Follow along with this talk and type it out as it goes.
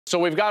So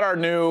we've got our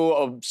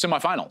new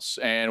semifinals,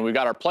 and we've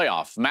got our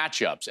playoff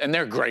matchups, and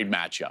they're great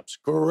matchups.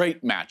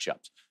 Great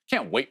matchups.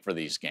 Can't wait for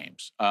these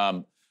games.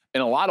 In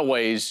a lot of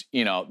ways,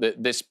 you know,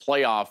 this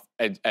playoff,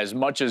 as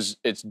much as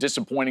it's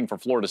disappointing for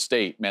Florida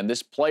State, man,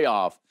 this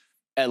playoff,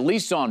 at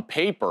least on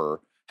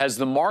paper, has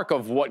the mark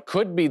of what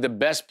could be the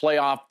best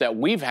playoff that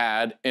we've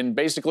had in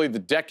basically the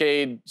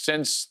decade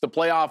since the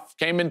playoff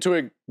came into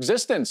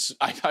existence.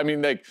 I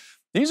mean,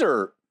 these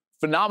are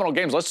phenomenal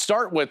games. Let's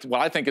start with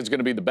what I think is going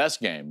to be the best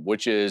game,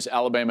 which is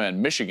Alabama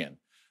and Michigan.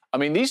 I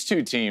mean, these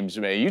two teams,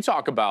 man, you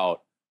talk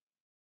about,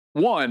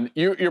 one,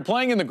 you're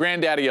playing in the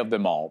granddaddy of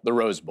them all, the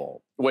Rose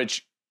Bowl,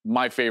 which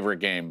my favorite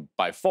game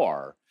by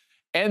far.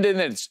 And then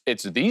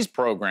it's these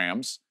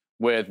programs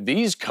with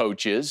these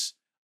coaches,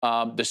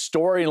 the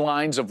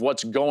storylines of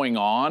what's going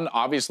on,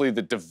 obviously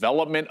the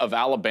development of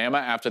Alabama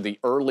after the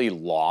early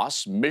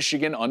loss,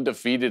 Michigan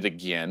undefeated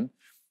again.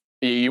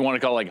 You want to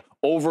call it like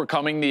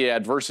overcoming the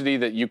adversity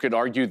that you could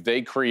argue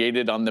they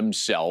created on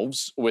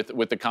themselves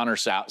with the Connor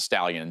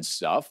Stallions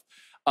stuff.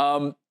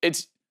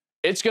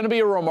 It's going to be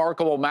a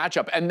remarkable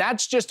matchup. And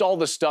that's just all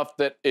the stuff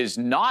that is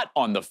not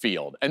on the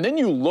field. And then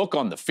you look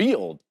on the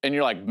field and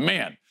you're like,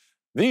 man,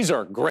 these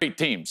are great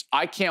teams.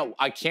 I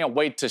can't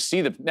wait to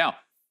see them. Now,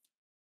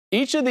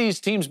 each of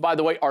these teams, by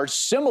the way, are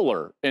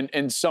similar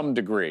in some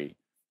degree,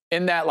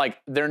 in that, like,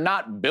 they're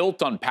not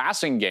built on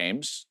passing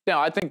games.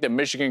 Now, I think that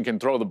Michigan can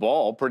throw the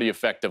ball pretty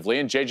effectively,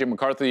 and J.J.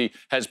 McCarthy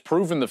has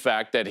proven the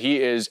fact that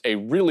he is a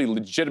really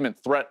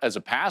legitimate threat as a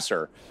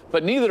passer,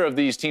 but neither of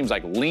these teams,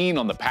 like, lean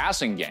on the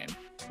passing game.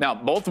 Now,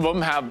 both of them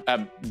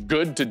have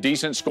good to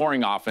decent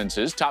scoring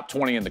offenses, top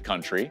 20 in the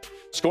country.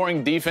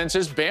 Scoring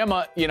defenses,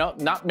 Bama, you know,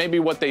 not maybe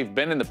what they've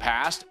been in the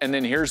past. And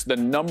then here's the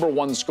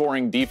 #1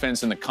 scoring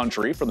defense in the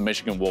country for the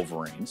Michigan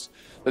Wolverines.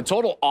 The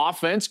total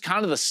offense,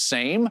 kind of the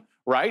same,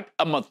 right?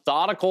 A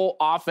methodical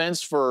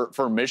offense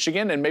for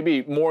Michigan, and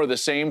maybe more of the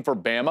same for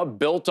Bama,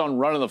 built on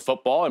running the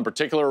football, in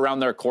particular around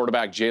their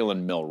quarterback,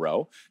 Jalen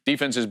Milroe.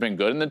 Defense has been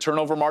good, and the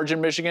turnover margin,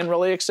 Michigan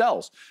really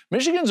excels.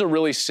 Michigan's a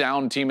really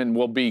sound team and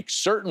will be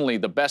certainly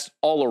the best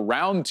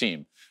all-around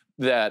team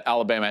that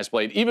Alabama has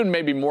played, even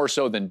maybe more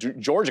so than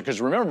Georgia,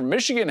 because remember,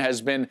 Michigan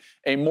has been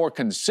a more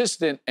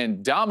consistent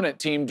and dominant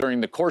team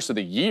during the course of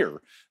the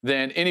year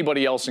than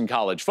anybody else in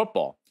college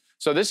football.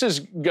 So this is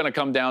going to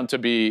come down to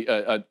be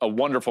a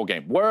wonderful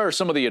game. Where are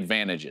some of the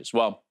advantages?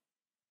 Well,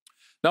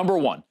 number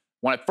one,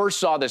 when I first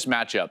saw this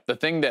matchup, the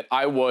thing that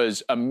I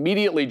was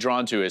immediately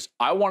drawn to is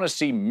I want to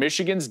see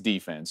Michigan's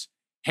defense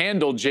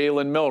handle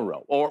Jalen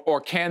Milroe, or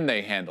can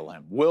they handle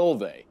him? Will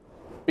they?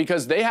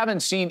 Because they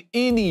haven't seen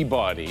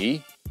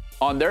anybody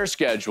on their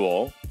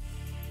schedule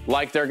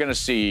like they're going to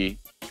see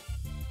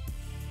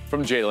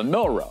from Jalen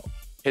Milroe.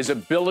 His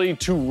ability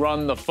to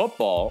run the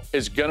football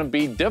is going to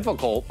be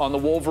difficult on the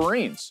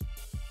Wolverines.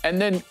 And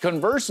then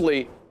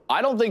conversely,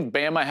 I don't think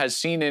Bama has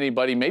seen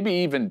anybody, maybe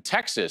even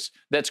Texas,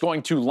 that's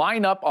going to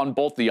line up on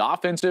both the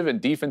offensive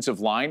and defensive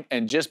line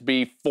and just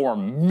be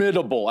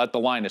formidable at the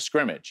line of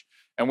scrimmage.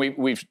 And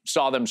we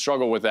saw them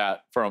struggle with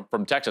that from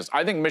Texas.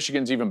 I think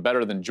Michigan's even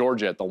better than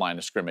Georgia at the line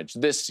of scrimmage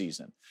this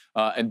season.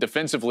 And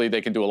defensively, they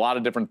can do a lot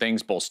of different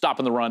things, both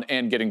stopping the run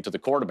and getting to the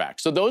quarterback.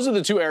 So those are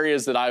the two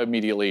areas that I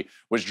immediately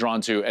was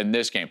drawn to in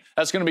this game.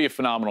 That's going to be a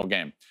phenomenal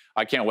game.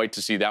 I can't wait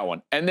to see that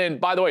one. And then,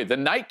 by the way, the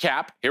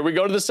nightcap, here we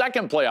go to the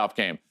second playoff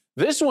game.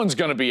 This one's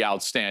going to be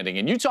outstanding.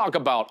 And you talk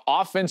about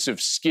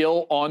offensive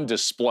skill on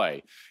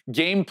display,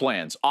 game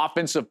plans,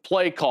 offensive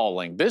play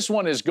calling. This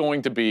one is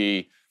going to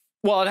be,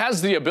 well, it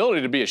has the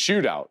ability to be a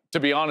shootout, to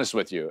be honest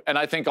with you. And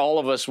I think all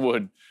of us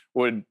would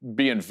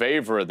be in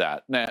favor of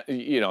that. Now,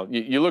 you know,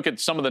 you look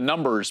at some of the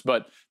numbers,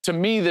 but to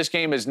me, this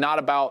game is not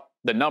about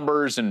the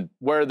numbers and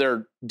where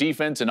their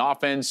defense and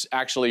offense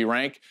actually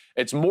rank.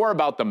 It's more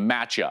about the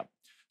matchup.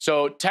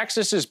 So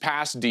Texas's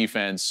pass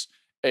defense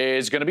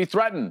is going to be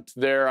threatened.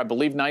 They're, I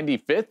believe,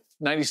 95th,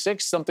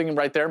 96th, something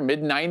right there,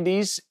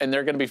 mid-90s, and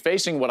they're going to be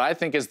facing what I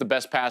think is the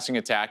best passing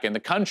attack in the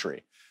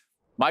country.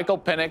 Michael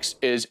Penix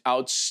is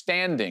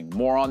outstanding.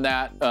 More on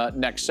that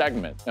next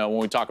segment when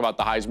we talk about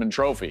the Heisman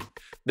Trophy.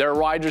 Their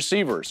wide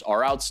receivers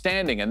are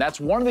outstanding, and that's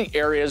one of the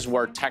areas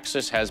where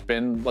Texas has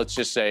been, let's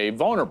just say,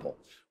 vulnerable,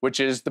 which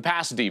is the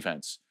pass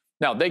defense.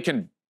 Now, they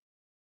can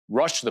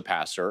rush the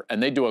passer,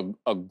 and they do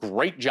a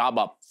great job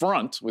up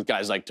front with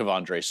guys like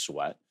T'Vondre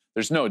Sweat.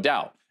 There's no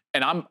doubt.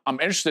 And I'm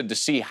interested to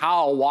see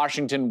how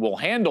Washington will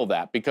handle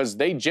that, because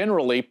they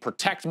generally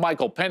protect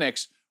Michael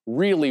Penix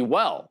really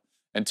well.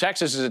 And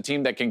Texas is a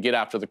team that can get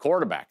after the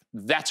quarterback.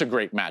 That's a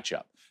great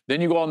matchup.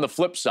 Then you go on the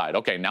flip side.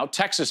 Okay, now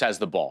Texas has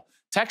the ball.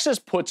 Texas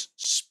puts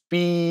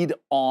speed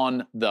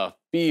on the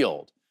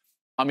field.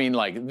 I mean,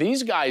 like,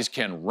 these guys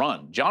can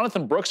run.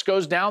 Jonathan Brooks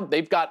goes down.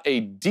 They've got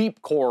a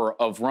deep core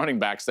of running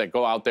backs that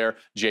go out there.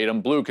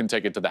 Jaden Blue can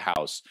take it to the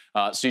house.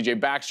 C.J.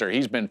 Baxter,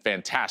 he's been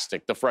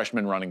fantastic, the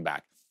freshman running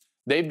back.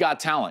 They've got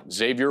talent.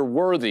 Xavier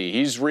Worthy,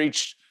 he's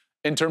reached,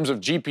 in terms of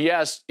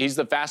GPS, he's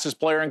the fastest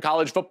player in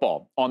college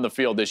football on the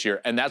field this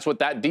year. And that's what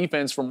that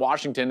defense from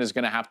Washington is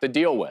going to have to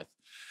deal with.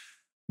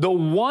 The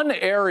one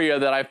area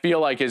that I feel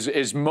like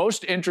is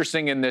most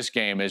interesting in this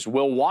game is,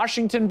 will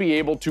Washington be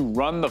able to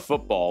run the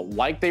football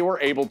like they were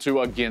able to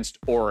against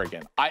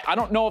Oregon? I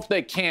don't know if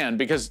they can,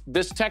 because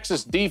this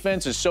Texas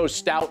defense is so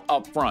stout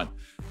up front.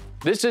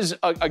 This is,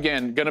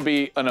 again, going to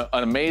be an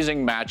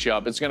amazing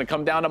matchup. It's going to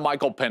come down to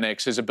Michael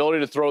Penix, his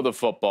ability to throw the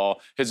football,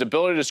 his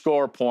ability to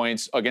score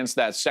points against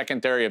that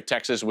secondary of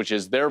Texas, which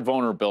is their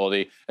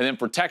vulnerability. And then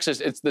for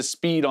Texas, it's the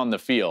speed on the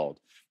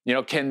field. You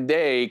know, can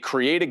they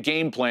create a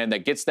game plan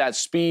that gets that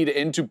speed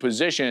into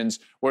positions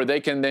where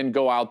they can then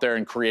go out there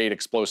and create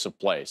explosive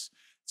plays?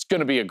 It's going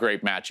to be a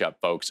great matchup,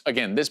 folks.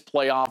 Again, this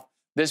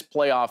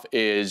playoff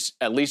is,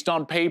 at least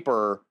on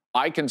paper,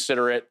 I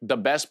consider it the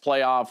best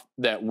playoff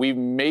that we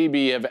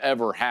maybe have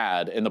ever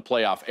had in the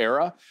playoff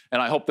era.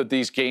 And I hope that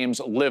these games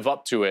live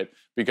up to it,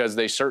 because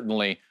they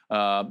certainly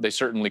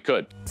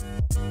could.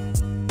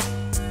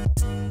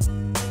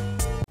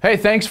 Hey,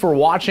 thanks for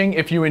watching.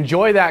 If you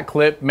enjoy that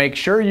clip, make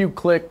sure you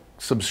click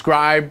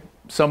subscribe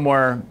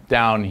somewhere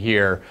down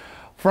here.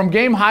 From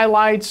game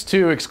highlights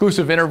to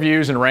exclusive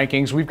interviews and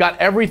rankings, we've got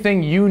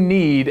everything you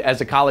need as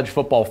a college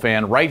football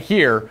fan right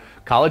here.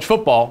 College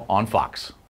football on Fox.